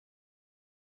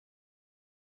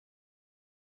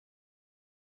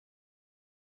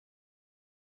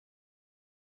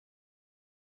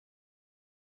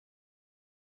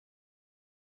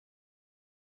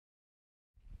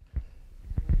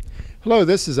Hello,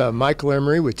 this is Michael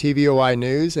Emery with TVOI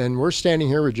News, and we're standing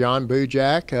here with John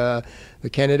Bujak, the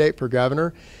candidate for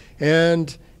governor,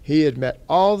 and he had met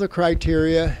all the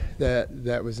criteria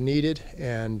that was needed,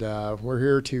 and we're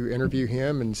here to interview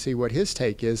him and see what his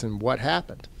take is and what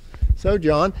happened. So,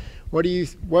 John, what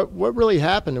really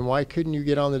happened, and why couldn't you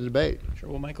get on the debate? Sure.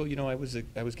 Well, Michael, you know, I was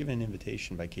given an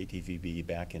invitation by KTVB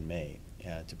back in May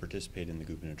to participate in the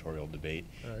gubernatorial debate,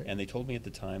 Right. and they told me at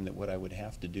the time that what I would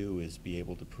have to do is be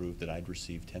able to prove that I'd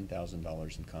received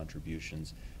 $10,000 in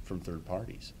contributions from third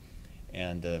parties.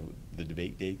 And the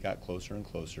debate date got closer and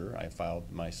closer. I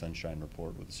filed my sunshine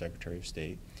report with the Secretary of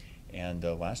State, and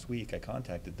last week I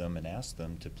contacted them and asked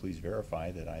them to please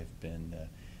verify that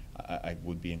I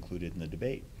would be included in the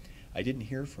debate. I didn't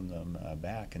hear from them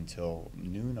back until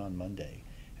noon on Monday,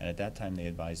 and at that time they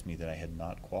advised me that I had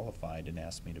not qualified and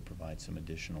asked me to provide some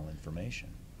additional information.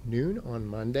 Noon on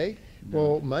Monday? No.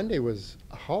 Well, Monday was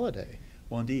a holiday.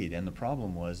 Well, indeed, and the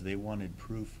problem was they wanted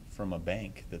proof from a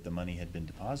bank that the money had been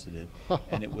deposited,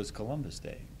 and it was Columbus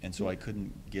Day, and so I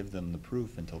couldn't give them the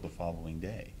proof until the following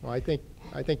day. Well, I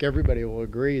think everybody will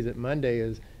agree that Monday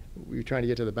is, you're trying to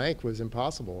get to the bank was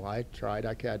impossible. I tried,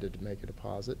 I had to make a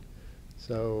deposit.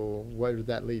 So where did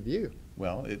that leave you?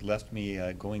 Well, it left me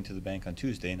going to the bank on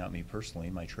Tuesday, not me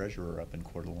personally, my treasurer up in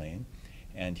Coeur d'Alene,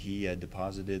 and he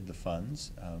deposited the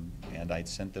funds, and I'd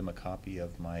sent them a copy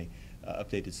of my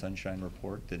updated sunshine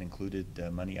report that included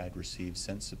money I'd received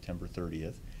since September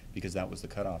 30th, because that was the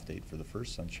cutoff date for the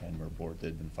first sunshine report that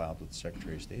had been filed with the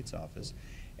Secretary of State's office.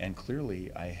 And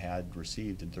clearly I had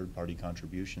received in third-party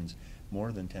contributions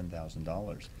more than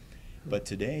 $10,000. But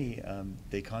today,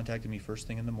 they contacted me first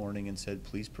thing in the morning and said,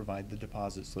 please provide the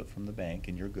deposit slip from the bank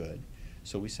and you're good.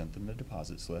 So we sent them the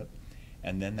deposit slip.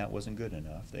 And then that wasn't good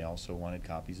enough. They also wanted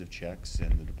copies of checks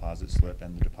and the deposit slip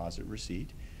and the deposit receipt.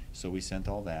 So we sent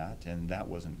all that, and that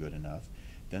wasn't good enough.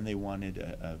 Then they wanted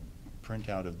a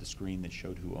printout of the screen that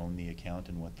showed who owned the account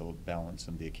and what the balance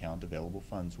of the account available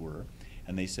funds were.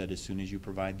 And they said, as soon as you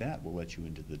provide that, we'll let you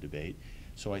into the debate.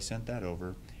 So I sent that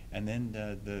over. And then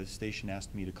the station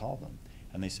asked me to call them.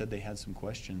 And they said they had some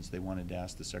questions they wanted to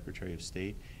ask the Secretary of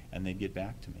State, and they'd get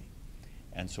back to me.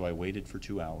 And so I waited for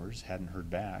 2 hours, hadn't heard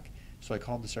back. So I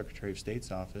called the Secretary of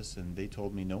State's office, and they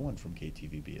told me no one from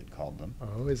KTVB had called them.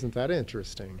 Oh, isn't that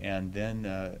interesting? And then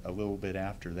a little bit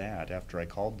after that, after I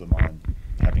called them on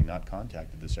having not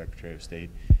contacted the Secretary of State,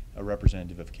 a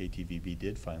representative of KTVB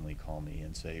did finally call me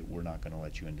and say, we're not going to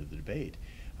let you into the debate.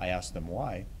 I asked them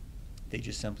why. They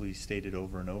just simply stated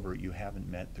over and over, you haven't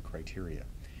met the criteria.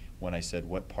 When I said,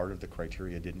 what part of the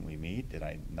criteria didn't we meet? Did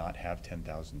I not have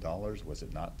 $10,000? Was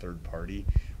it not third party?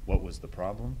 What was the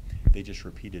problem? They just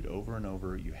repeated over and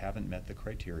over, you haven't met the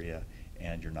criteria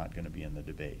and you're not going to be in the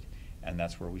debate. And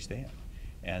that's where we stand.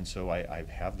 And so I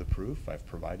have the proof. I've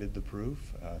provided the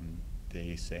proof.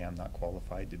 They say I'm not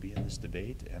qualified to be in this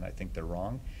debate, and I think they're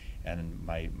wrong. And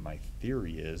my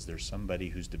theory is there's somebody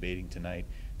who's debating tonight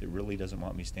that really doesn't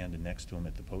want me standing next to him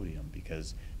at the podium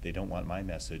because they don't want my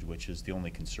message, which is the only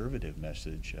conservative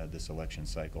message this election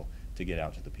cycle, to get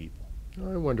out to the people.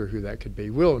 I wonder who that could be.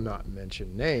 We'll not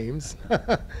mention names.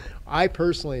 I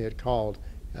personally had called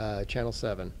Channel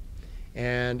 7,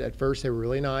 and at first they were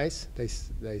really nice. They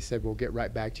said, we'll get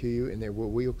right back to you, and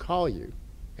we'll call you.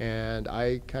 And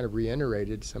I kind of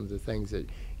reiterated some of the things that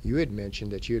you had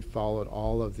mentioned, that you had followed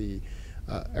all of the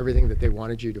everything that they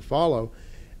wanted you to follow,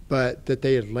 but that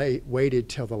they had waited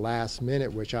till the last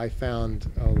minute, which I found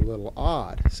a little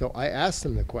odd. So I asked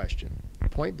them the question,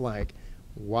 point blank,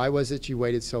 why was it you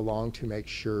waited so long to make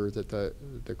sure that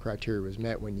the criteria was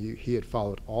met when he had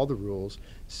followed all the rules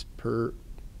per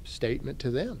statement to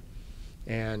them?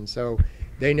 And so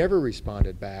they never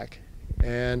responded back.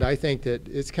 And I think that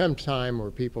it's come time where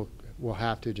people will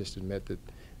have to just admit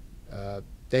that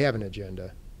they have an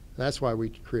agenda. That's why we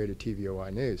created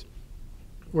TVOI News.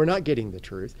 We're not getting the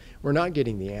truth. We're not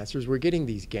getting the answers. We're getting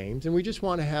these games, and we just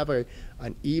want to have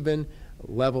an even,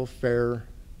 level, fair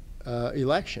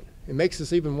election. It makes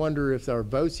us even wonder if our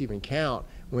votes even count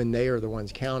when they are the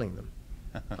ones counting them.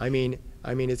 I mean,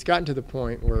 it's gotten to the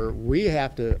point where we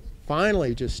have to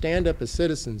finally just stand up as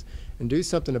citizens and do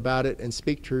something about it and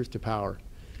speak truth to power.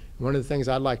 One of the things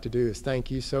I'd like to do is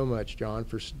thank you so much, John,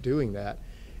 for doing that.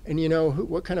 And you know,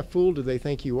 what kind of fool do they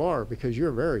think you are? Because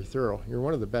you're very thorough. You're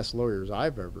one of the best lawyers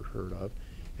I've ever heard of.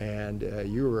 And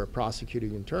you were a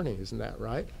prosecuting attorney, isn't that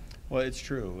right? Well, it's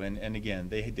true. And again,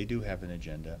 they do have an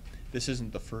agenda. This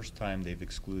isn't the first time they've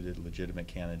excluded legitimate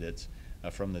candidates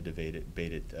from the debate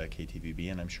at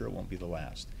KTVB, and I'm sure it won't be the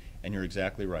last. And you're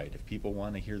exactly right. If people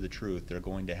want to hear the truth, they're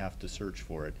going to have to search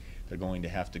for it. They're going to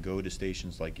have to go to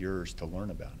stations like yours to learn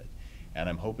about it. And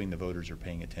I'm hoping the voters are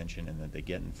paying attention and that they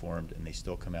get informed and they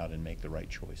still come out and make the right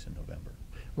choice in November.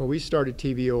 Well, we started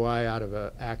TVOI out of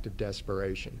an act of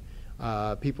desperation.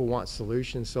 People want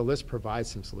solutions, so let's provide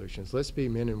some solutions. Let's be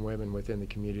men and women within the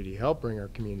community, help bring our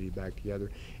community back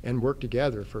together, and work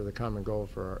together for the common goal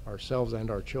for ourselves and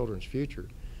our children's future.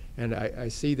 And I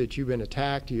see that you've been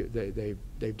attacked.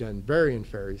 They've done very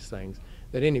nefarious things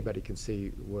that anybody can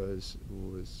see was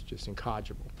just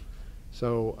incogible.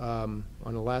 So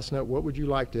on the last note, what would you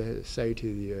like to say to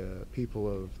the people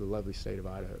of the lovely state of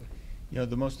Idaho? You know,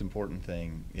 the most important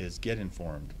thing is get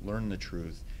informed, learn the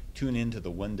truth, tune into the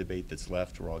one debate that's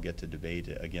left where I'll get to debate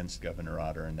against Governor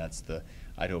Otter, and that's the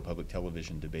Idaho Public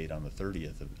Television debate on the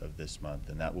 30th of this month,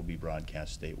 and that will be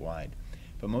broadcast statewide.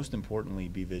 But most importantly,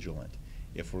 be vigilant.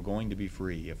 If we're going to be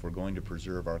free, if we're going to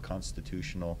preserve our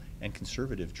constitutional and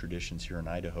conservative traditions here in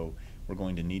Idaho, we're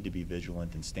going to need to be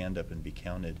vigilant and stand up and be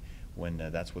counted when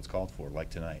that's what's called for, like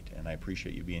tonight. And I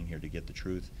appreciate you being here to get the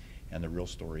truth and the real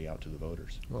story out to the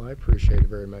voters. Well, I appreciate it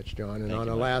very much, John. And Thank on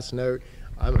you, a Mike. last note,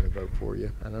 I'm going to vote for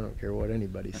you, and I don't care what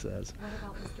anybody says. What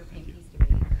about Mr. Pankey's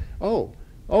debate? Oh,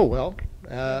 well.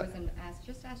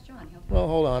 Just ask John. He'll tell Well,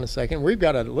 hold on a second. We've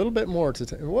got a little bit more to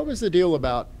what was the deal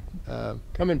about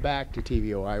coming back to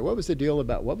TVOI? What was the deal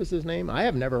about, what was his name? I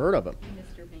have never heard of him.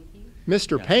 Mr. Pankey.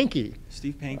 Mr. Yeah. Pankey.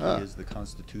 Steve Pankey is the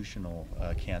constitutional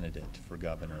candidate for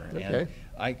governor. Okay. And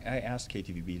I asked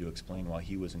KTVB to explain why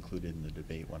he was included in the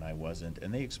debate when I wasn't,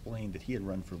 and they explained that he had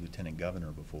run for lieutenant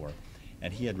governor before,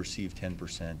 and he had received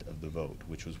 10% of the vote,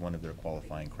 which was one of their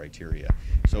qualifying criteria.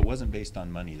 So it wasn't based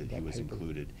on money that he was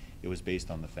included. It was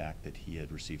based on the fact that he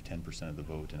had received 10% of the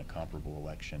vote in a comparable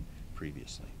election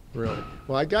previously. Really?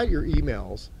 Well, I got your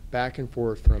emails back and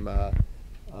forth from,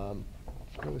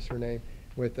 what was her name?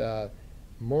 With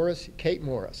Kate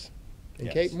Morris. And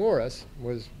Yes. Kate Morris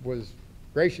was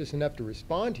gracious enough to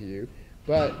respond to you,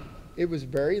 but it was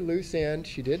very loose end.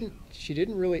 She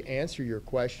didn't really answer your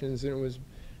questions, and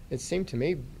it seemed to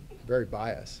me very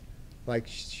biased. Like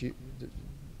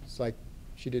it's like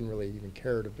she didn't really even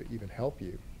care to even help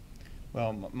you.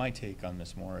 Well, my take on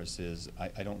Ms. Morris is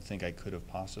I don't think I could have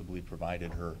possibly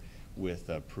provided her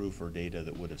with proof or data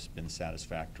that would have been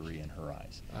satisfactory in her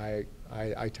eyes.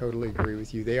 I totally agree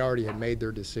with you. They already had made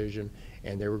their decision,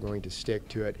 and they were going to stick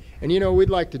to it. And you know, we'd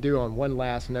like to do on one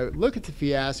last note, look at the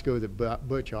fiasco that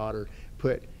Butch Otter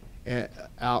put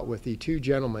out with the two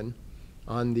gentlemen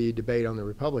on the debate, on the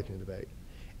Republican debate.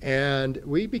 And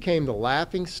we became the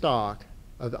laughing stock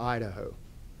of Idaho.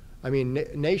 I mean,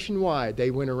 nationwide,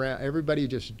 they went around, everybody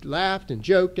just laughed and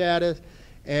joked at us,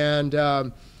 and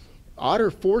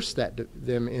Otter forced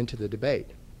them into the debate.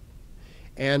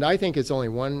 And I think it's only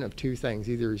one of two things.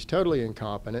 Either he's totally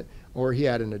incompetent or he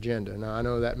had an agenda. Now, I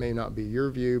know that may not be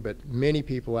your view, but many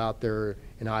people out there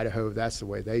in Idaho, that's the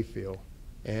way they feel.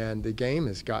 And the game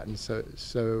has gotten it's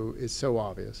so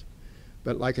obvious.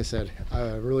 But like I said,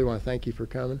 I really want to thank you for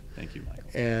coming. Thank you, Michael.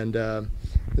 And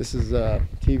this is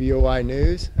TVOI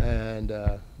News, and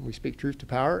we speak truth to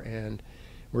power, and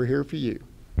we're here for you.